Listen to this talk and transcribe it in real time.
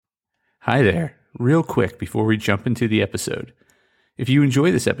Hi there. Real quick before we jump into the episode. If you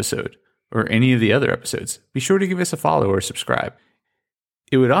enjoy this episode, or any of the other episodes, be sure to give us a follow or subscribe.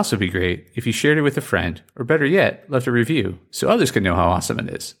 It would also be great if you shared it with a friend, or better yet, left a review so others can know how awesome it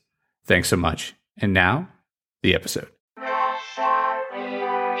is. Thanks so much. And now, the episode.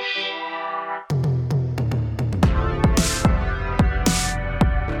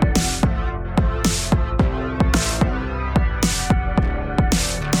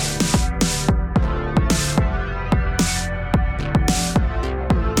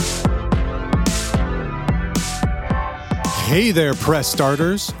 Hey there, Press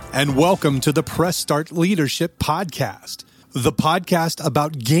Starters, and welcome to the Press Start Leadership Podcast, the podcast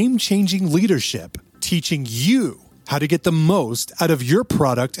about game-changing leadership, teaching you how to get the most out of your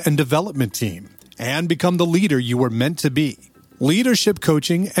product and development team and become the leader you were meant to be. Leadership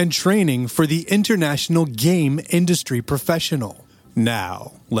coaching and training for the international game industry professional.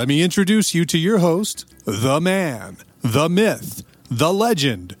 Now, let me introduce you to your host, the man, the myth, the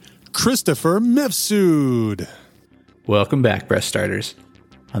legend, Christopher Mifsud. Welcome back, Press Starters.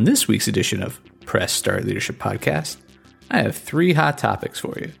 On this week's edition of Press Start Leadership Podcast, I have 3 hot topics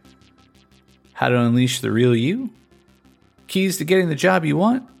for you. How to unleash the real you, keys to getting the job you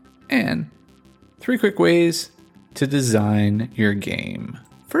want, and 3 quick ways to design your game.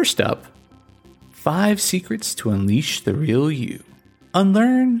 First up, 5 secrets to unleash the real you.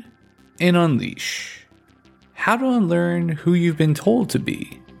 Unlearn and unleash. How to unlearn who you've been told to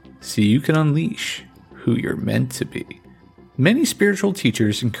be so you can unleash who you're meant to be. Many spiritual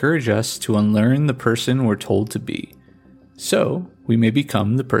teachers encourage us to unlearn the person we're told to be, so we may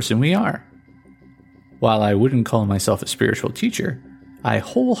become the person we are. While I wouldn't call myself a spiritual teacher, I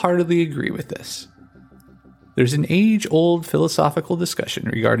wholeheartedly agree with this. There's an age-old philosophical discussion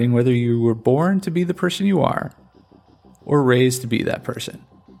regarding whether you were born to be the person you are, or raised to be that person.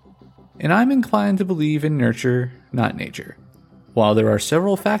 And I'm inclined to believe in nurture, not nature. While there are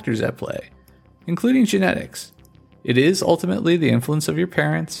several factors at play, including genetics, it is ultimately the influence of your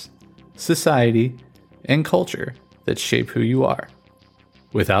parents, society, and culture that shape who you are.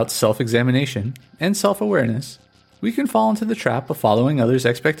 Without self-examination and self-awareness, we can fall into the trap of following others'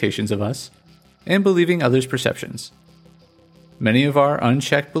 expectations of us and believing others' perceptions. Many of our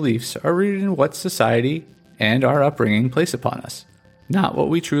unchecked beliefs are rooted in what society and our upbringing place upon us, not what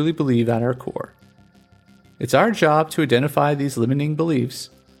we truly believe at our core. It's our job to identify these limiting beliefs,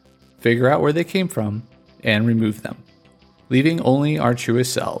 figure out where they came from, and remove them, leaving only our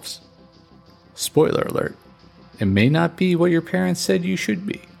truest selves. Spoiler alert, it may not be what your parents said you should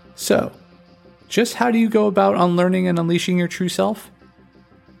be. So, just how do you go about unlearning and unleashing your true self?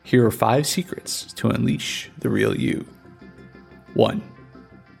 Here are 5 secrets to unleash the real you. 1.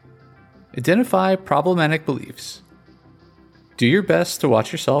 Identify problematic beliefs. Do your best to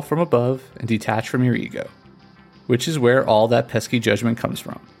watch yourself from above and detach from your ego, which is where all that pesky judgment comes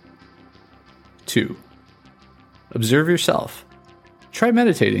from. 2. Observe yourself. Try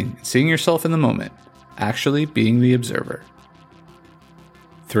meditating and seeing yourself in the moment, actually being the observer.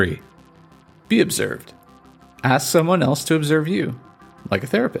 3. Be observed. Ask someone else to observe you, like a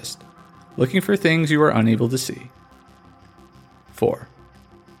therapist, looking for things you are unable to see. 4.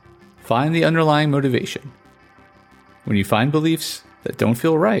 Find the underlying motivation. When you find beliefs that don't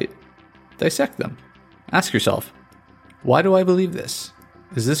feel right, dissect them. Ask yourself, why do I believe this?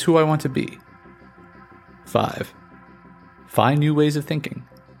 Is this who I want to be? 5. Find new ways of thinking.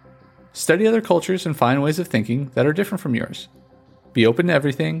 Study other cultures and find ways of thinking that are different from yours. Be open to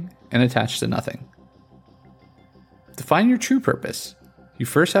everything and attached to nothing. To find your true purpose, you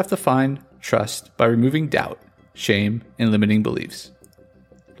first have to find trust by removing doubt, shame, and limiting beliefs.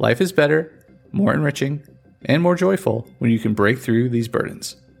 Life is better, more enriching, and more joyful when you can break through these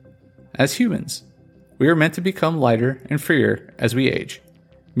burdens. As humans, we are meant to become lighter and freer as we age,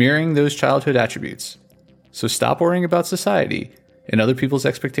 mirroring those childhood attributes. So stop worrying about society and other people's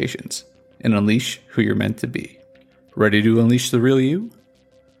expectations and unleash who you're meant to be. Ready to unleash the real you?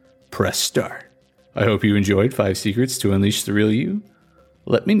 Press start. I hope you enjoyed 5 secrets to unleash the real you.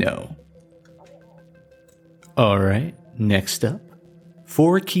 Let me know. Alright, next up,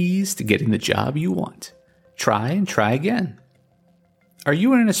 4 keys to getting the job you want. Try and try again. Are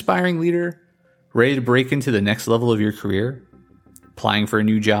you an aspiring leader, ready to break into the next level of your career? Applying for a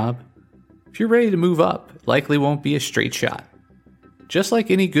new job? If you're ready to move up, it likely won't be a straight shot. Just like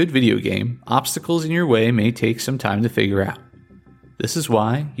any good video game, obstacles in your way may take some time to figure out. This is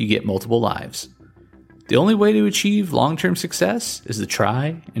why you get multiple lives. The only way to achieve long-term success is to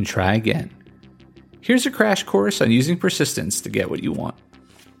try and try again. Here's a crash course on using persistence to get what you want.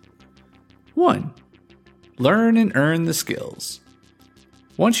 1. Learn and earn the skills.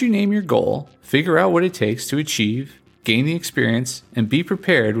 Once you name your goal, figure out what it takes to achieve, gain the experience, and be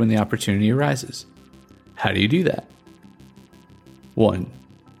prepared when the opportunity arises. How do you do that? 1.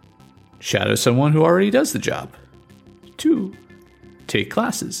 Shadow someone who already does the job. 2. Take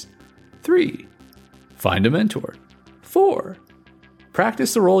classes. 3. Find a mentor. 4.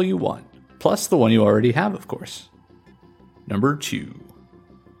 Practice the role you want, plus the one you already have, of course. Number 2.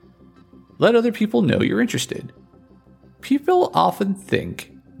 Let other people know you're interested. People often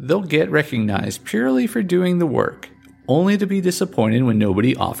think they'll get recognized purely for doing the work, only to be disappointed when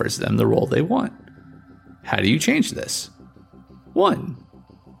nobody offers them the role they want. How do you change this? 1.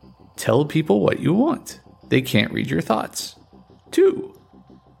 Tell people what you want. They can't read your thoughts. 2.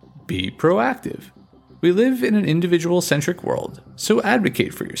 Be proactive. We live in an individual-centric world, so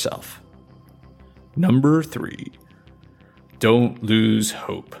advocate for yourself. Number 3. Don't lose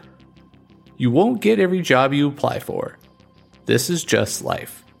hope. You won't get every job you apply for. This is just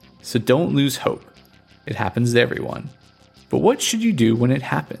life, so don't lose hope. It happens to everyone. But what should you do when it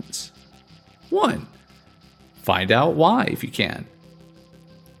happens? 1. Find out why if you can.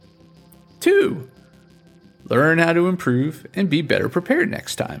 2. Learn how to improve and be better prepared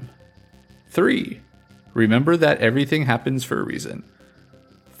next time. 3. Remember that everything happens for a reason.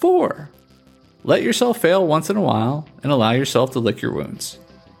 4. Let yourself fail once in a while and allow yourself to lick your wounds.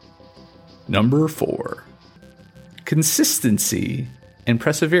 Number 4. Consistency and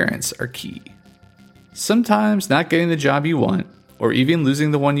perseverance are key. Sometimes not getting the job you want, or even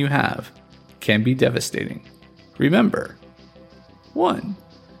losing the one you have, can be devastating. Remember, 1.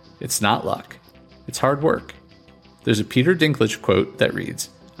 It's not luck. It's hard work. There's a Peter Dinklage quote that reads,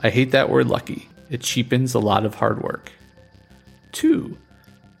 "I hate that word lucky. It cheapens a lot of hard work." 2.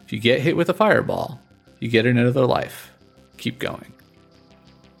 If you get hit with a fireball, you get another life. Keep going.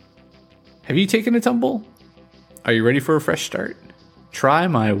 Have you taken a tumble? Are you ready for a fresh start? Try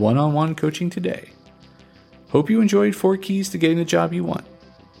my one-on-one coaching today. Hope you enjoyed 4 keys to getting the job you want.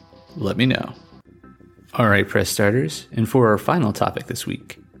 Let me know. All right, press starters, and for our final topic this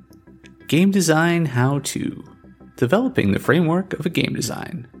week, game design how-to, developing the framework of a game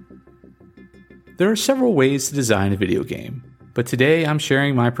design. There are several ways to design a video game, but today I'm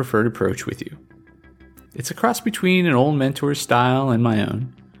sharing my preferred approach with you. It's a cross between an old mentor's style and my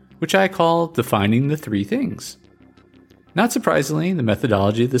own, which I call defining the 3 things. Not surprisingly, the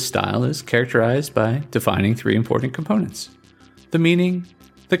methodology of this style is characterized by defining 3 important components: the meaning,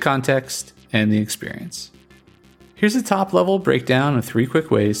 the context, and the experience. Here's a top-level breakdown of 3 quick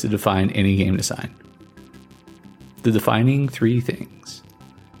ways to define any game design. The defining 3 things.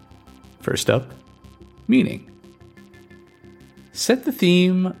 First up, meaning. Set the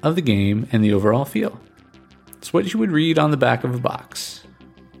theme of the game and the overall feel. It's what you would read on the back of a box.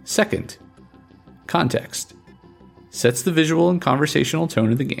 Second, context. Sets the visual and conversational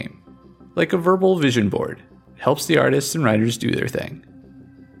tone of the game. Like a verbal vision board, it helps the artists and writers do their thing.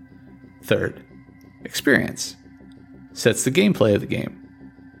 Third, experience. Sets the gameplay of the game.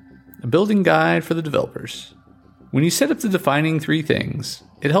 A building guide for the developers. When you set up the defining 3 things,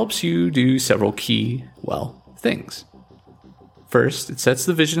 it helps you do several key, things. First, it sets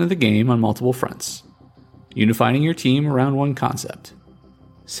the vision of the game on multiple fronts, unifying your team around one concept.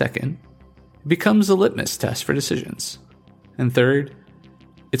 Second, it becomes a litmus test for decisions. And third,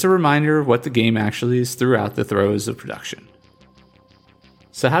 it's a reminder of what the game actually is throughout the throes of production.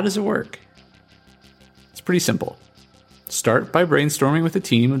 So how does it work? It's pretty simple. Start by brainstorming with a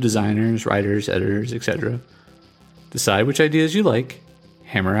team of designers, writers, editors, etc. Decide which ideas you like,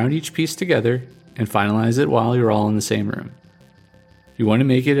 hammer out each piece together, and finalize it while you're all in the same room. You want to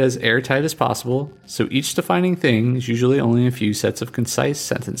make it as airtight as possible, so each defining thing is usually only a few sets of concise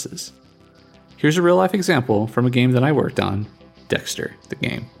sentences. Here's a real-life example from a game that I worked on, Dexter, the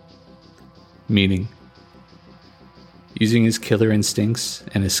game. Meaning. Using his killer instincts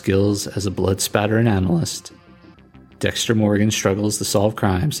and his skills as a blood-spattering analyst, Dexter Morgan struggles to solve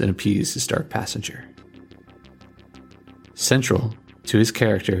crimes and appease his dark passenger. Central to his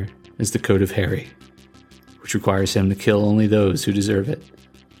character is the Code of Harry, which requires him to kill only those who deserve it,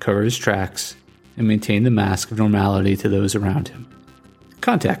 cover his tracks, and maintain the mask of normality to those around him.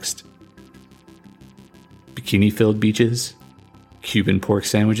 Context. Bikini-filled beaches, Cuban pork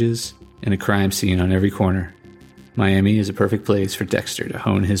sandwiches, and a crime scene on every corner. Miami is a perfect place for Dexter to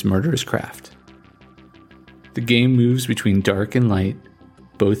hone his murderous craft. The game moves between dark and light,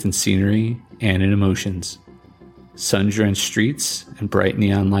 both in scenery and in emotions. Sun-drenched streets and bright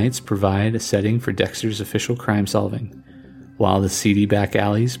neon lights provide a setting for Dexter's official crime solving, while the seedy back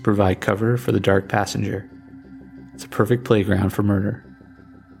alleys provide cover for the dark passenger. It's a perfect playground for murder.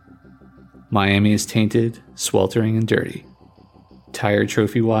 Miami is tainted, sweltering, and dirty. Tired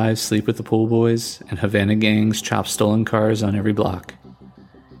trophy wives sleep with the pool boys, and Havana gangs chop stolen cars on every block.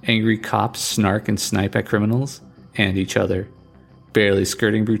 Angry cops snark and snipe at criminals and each other, barely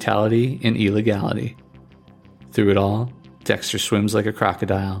skirting brutality and illegality. Through it all, Dexter swims like a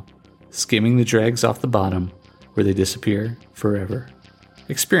crocodile, skimming the dregs off the bottom, where they disappear forever.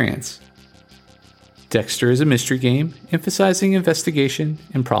 Experience. Dexter is a mystery game emphasizing investigation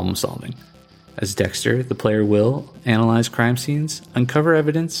and problem solving. As Dexter, the player will analyze crime scenes, uncover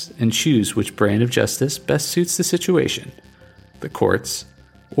evidence, and choose which brand of justice best suits the situation: the courts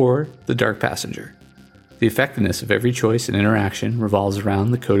or the dark passenger. The effectiveness of every choice and interaction revolves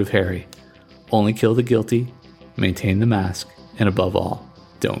around the Code of Harry. Only kill the guilty, maintain the mask, and above all,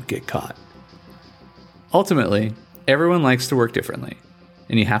 don't get caught. Ultimately, everyone likes to work differently,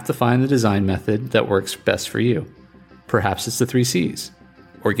 and you have to find the design method that works best for you. Perhaps it's the 3 C's,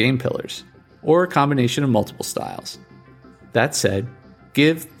 or game pillars, or a combination of multiple styles. That said,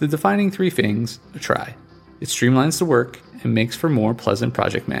 give the defining 3 things a try. It streamlines the work and makes for more pleasant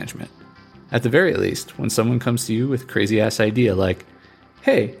project management. At the very least, when someone comes to you with a crazy-ass idea like,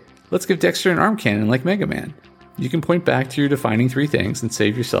 hey, let's give Dexter an arm cannon like Mega Man, you can point back to your defining 3 things and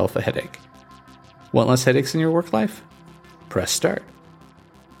save yourself a headache. Want less headaches in your work life? Press start.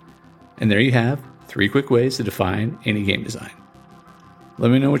 And there you have 3 quick ways to define any game design. Let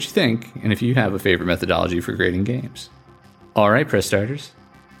me know what you think, and if you have a favorite methodology for grading games. Alright, Press Starters.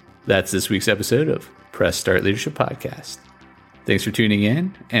 That's this week's episode of Press Start Leadership Podcast. Thanks for tuning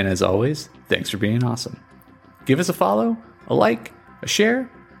in, and as always, thanks for being awesome. Give us a follow, a like, a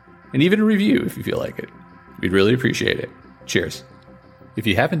share, and even a review if you feel like it. We'd really appreciate it. Cheers. If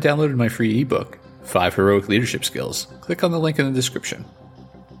you haven't downloaded my free ebook, 5 Heroic Leadership Skills, click on the link in the description.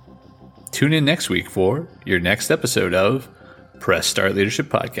 Tune in next week for your next episode of Press Start Leadership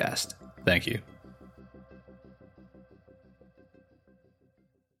Podcast. Thank you.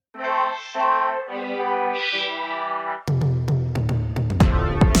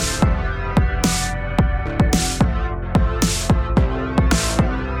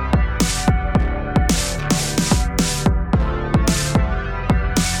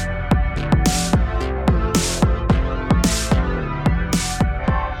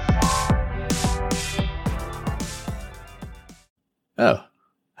 Oh,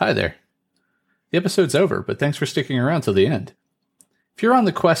 hi there. The episode's over, but thanks for sticking around till the end. If you're on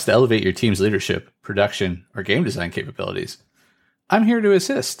the quest to elevate your team's leadership, production, or game design capabilities, I'm here to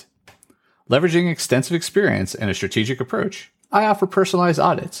assist. Leveraging extensive experience and a strategic approach, I offer personalized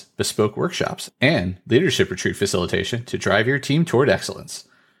audits, bespoke workshops, and leadership retreat facilitation to drive your team toward excellence.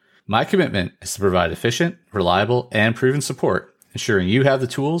 My commitment is to provide efficient, reliable, and proven support, ensuring you have the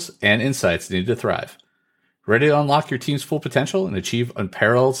tools and insights needed to thrive. Ready to unlock your team's full potential and achieve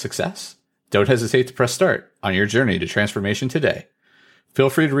unparalleled success? Don't hesitate to press start on your journey to transformation today.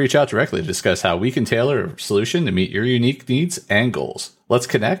 Feel free to reach out directly to discuss how we can tailor a solution to meet your unique needs and goals. Let's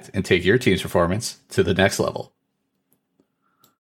connect and take your team's performance to the next level.